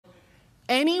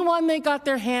Anyone they got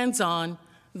their hands on,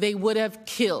 they would have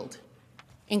killed,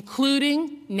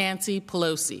 including Nancy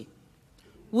Pelosi.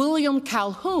 William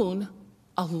Calhoun,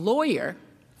 a lawyer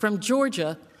from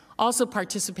Georgia, also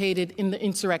participated in the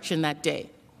insurrection that day,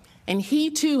 and he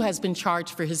too has been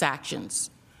charged for his actions.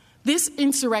 This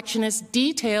insurrectionist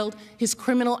detailed his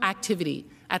criminal activity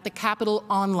at the Capitol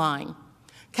online.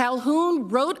 Calhoun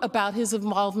wrote about his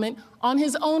involvement on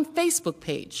his own Facebook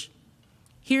page.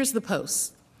 Here's the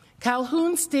post.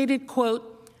 Calhoun stated,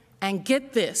 quote, "And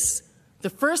get this,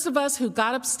 the first of us who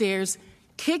got upstairs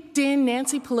kicked in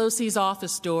Nancy Pelosi's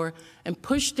office door and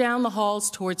pushed down the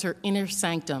halls towards her inner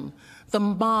sanctum. The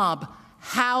mob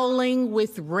howling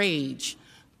with rage.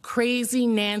 Crazy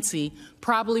Nancy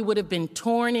probably would have been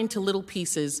torn into little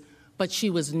pieces, but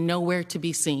she was nowhere to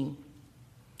be seen."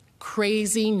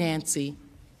 Crazy Nancy.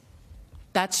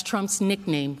 That's Trump's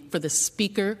nickname for the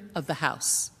Speaker of the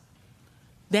House.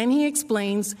 Then he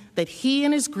explains that he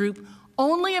and his group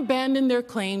only abandoned their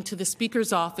claim to the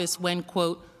Speaker's office when,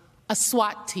 quote, "a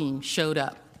SWAT team showed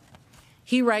up."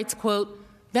 He writes, quote,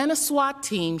 "Then a SWAT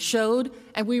team showed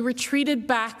and we retreated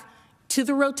back to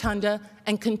the rotunda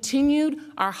and continued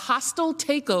our hostile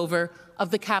takeover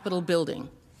of the Capitol building."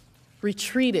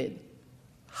 Retreated,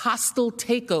 hostile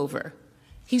takeover.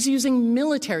 He's using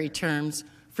military terms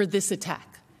for this attack.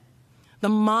 The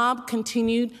mob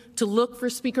continued to look for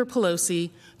Speaker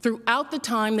Pelosi throughout the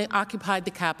time they occupied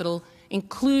the Capitol,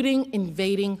 including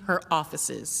invading her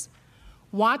offices.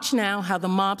 Watch now how the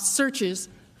mob searches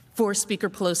for Speaker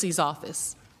Pelosi's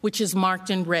office, which is marked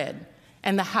in red,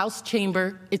 and the House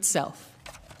chamber itself.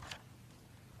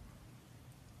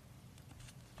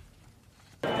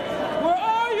 Where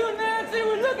are you, Nancy?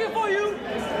 We're looking for you.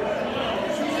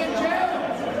 She's in jail.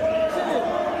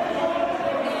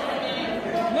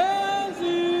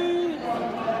 Nancy.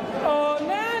 Oh,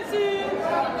 Nancy.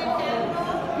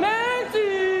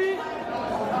 Nancy.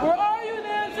 Where are you,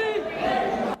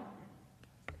 Nancy?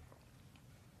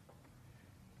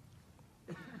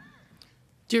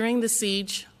 During the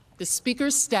siege, the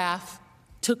Speaker's staff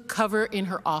took cover in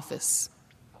her office,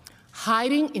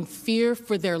 hiding in fear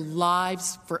for their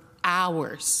lives for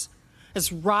hours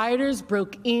as rioters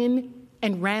broke in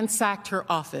and ransacked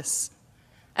her office.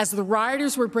 As the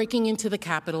rioters were breaking into the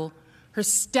Capitol, her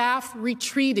staff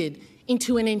retreated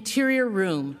into an interior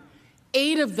room.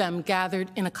 8 of them gathered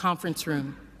in a conference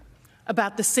room.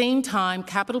 About the same time,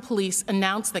 Capitol Police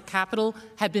announced that Capitol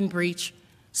had been breached.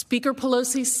 Speaker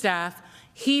Pelosi's staff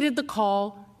heeded the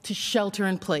call to shelter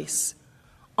in place.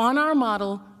 On our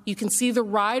model, you can see the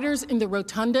rioters in the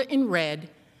rotunda in red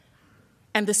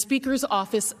and the Speaker's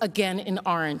office again in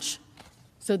orange.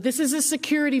 So this is a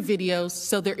security video,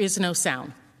 so there is no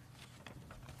sound.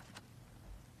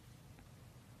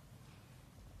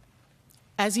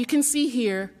 As you can see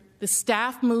here, the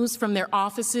staff moves from their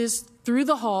offices through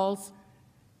the halls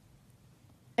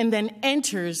and then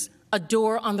enters a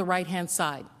door on the right-hand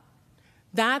side.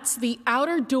 That's the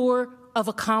outer door of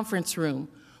a conference room,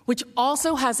 which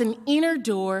also has an inner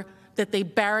door that they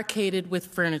barricaded with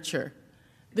furniture.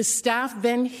 The staff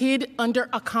then hid under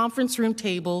a conference room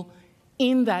table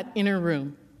in that inner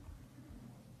room.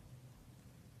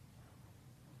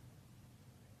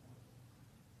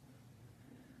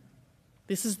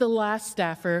 This is the last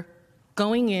staffer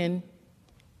going in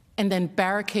and then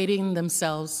barricading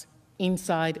themselves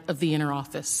inside of the inner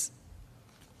office.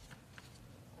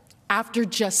 After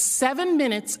just 7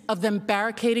 minutes of them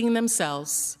barricading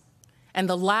themselves and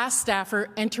the last staffer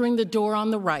entering the door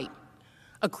on the right,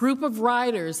 a group of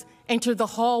rioters enter the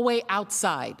hallway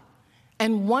outside.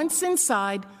 And once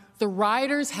inside, the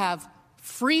rioters have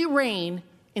free reign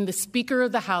in the Speaker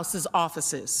of the House's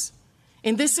offices.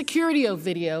 In this security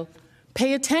video,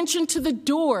 pay attention to the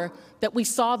door that we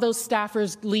saw those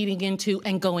staffers leading into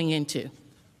and going into.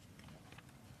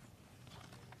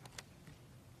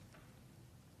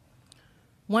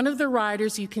 One of the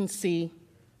rioters you can see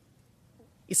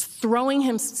is throwing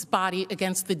his body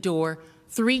against the door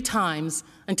 3 times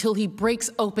until he breaks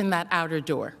open that outer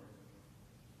door.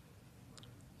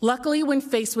 Luckily, when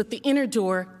faced with the inner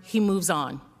door, he moves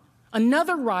on.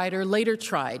 Another rioter later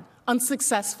tried,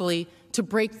 unsuccessfully, to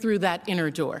break through that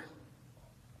inner door.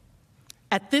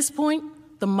 At this point,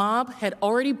 the mob had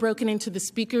already broken into the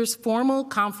Speaker's formal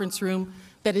conference room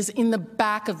that is in the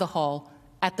back of the hall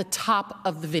at the top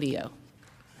of the video.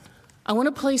 I want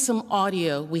to play some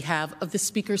audio we have of the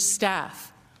Speaker's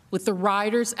staff with the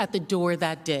rioters at the door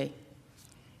that day.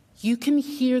 You can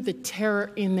hear the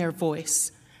terror in their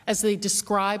voice as they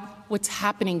describe what's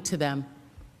happening to them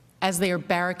as they are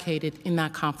barricaded in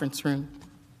that conference room.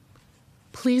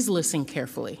 Please listen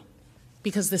carefully,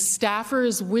 because the staffer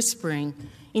is whispering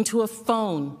into a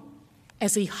phone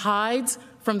as he hides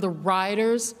from the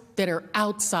rioters that are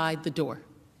outside the door.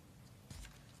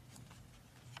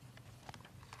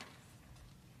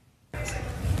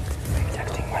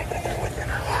 Texting Mike that they're within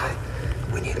our hallway.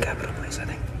 We need Capitol Police, I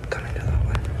think, coming to the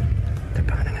hallway. They're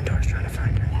pounding on doors trying to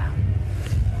find her now.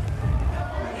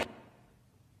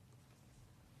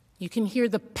 You can hear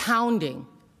the pounding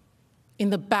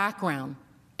in the background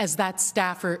as that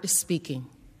staffer is speaking.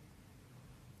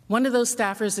 One of those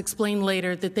staffers explained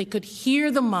later that they could hear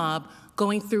the mob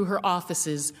going through her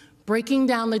offices, breaking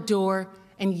down the door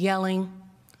and yelling,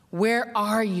 "Where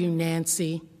are you,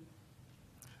 Nancy?"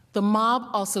 The mob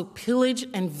also pillaged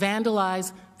and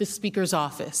vandalized the Speaker's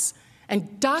office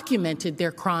and documented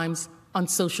their crimes on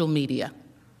social media.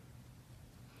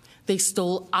 They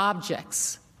stole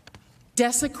objects,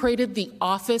 desecrated the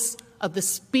office of the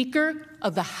Speaker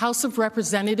of the House of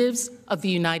Representatives of the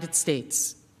United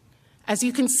States. As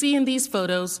you can see in these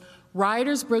photos,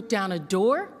 rioters broke down a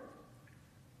door.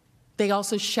 They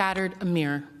also shattered a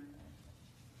mirror.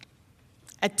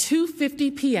 At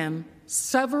 2:50 p.m.,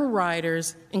 several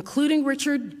rioters, including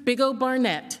Richard Big O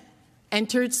Barnett,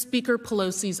 entered Speaker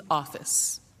Pelosi's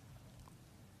office.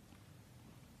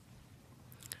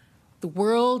 The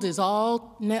world is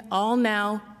all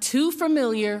now too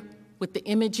familiar with the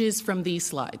images from these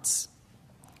slides.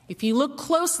 If you look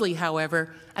closely,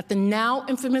 however, at the now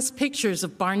infamous pictures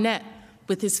of Barnett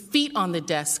with his feet on the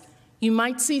desk, you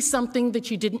might see something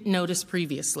that you didn't notice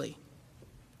previously.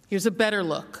 Here's a better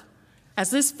look.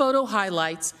 As this photo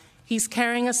highlights, he's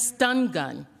carrying a stun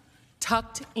gun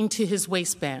tucked into his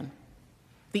waistband.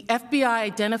 The FBI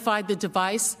identified the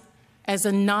device as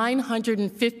a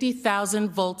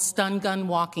 950,000-volt stun gun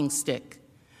walking stick.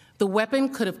 The weapon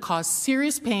could have caused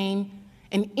serious pain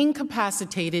and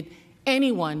incapacitated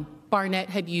anyone Barnett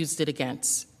had used it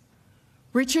against.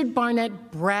 Richard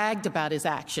Barnett bragged about his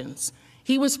actions.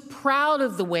 He was proud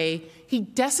of the way he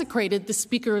desecrated the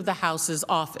Speaker of the House's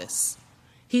office.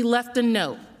 He left a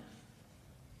note: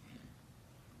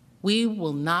 "We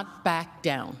will not back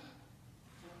down."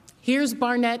 Here's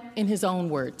Barnett in his own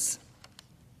words.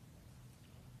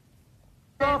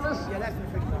 Office? Yeah, that's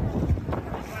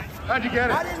how'd you get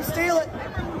it? I didn't steal it.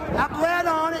 I bled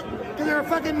on it because they were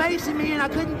fucking macing me and I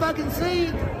couldn't fucking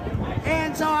see.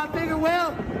 And so I figured,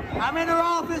 well, I'm in her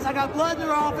office. I got blood in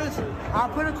her office. I'll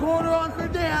put a quarter on her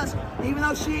desk, even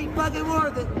though she ain't fucking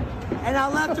worth it. And I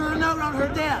left her a note on her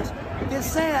desk that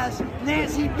says,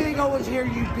 "Nancy Big O is here,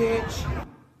 you bitch."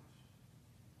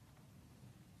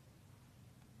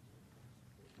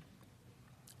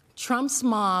 Trump's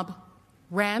mob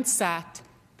ransacked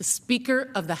the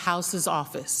Speaker of the House's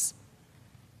office.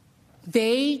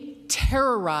 They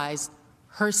terrorized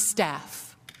her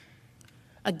staff.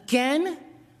 Again,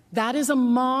 that is a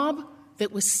mob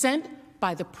that was sent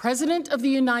by the President of the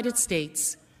United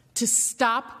States to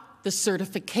stop the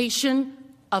certification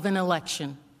of an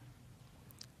election.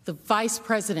 The Vice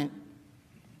President,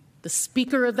 the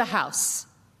Speaker of the House,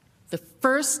 the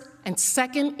first and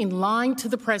second in line to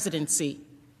the presidency,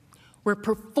 were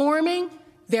performing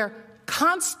their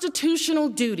constitutional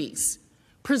duties,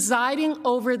 presiding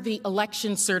over the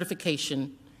election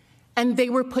certification, and they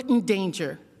were put in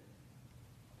danger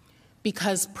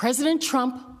because President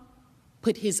Trump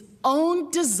put his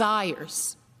own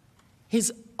desires,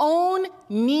 his own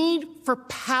need for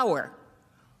power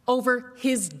over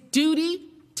his duty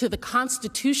to the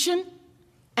Constitution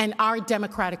and our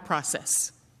democratic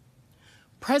process.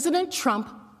 President Trump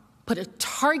put a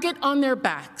target on their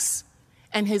backs,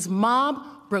 and his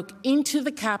mob broke into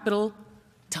the Capitol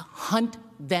to hunt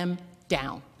them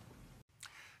down.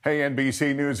 Hey,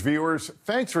 NBC News viewers,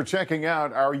 thanks for checking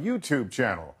out our YouTube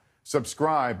channel.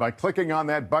 Subscribe by clicking on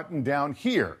that button down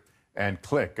here and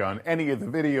click on any of the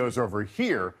videos over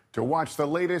here to watch the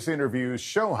latest interviews,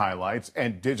 show highlights,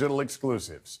 and digital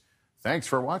exclusives. Thanks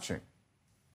for watching.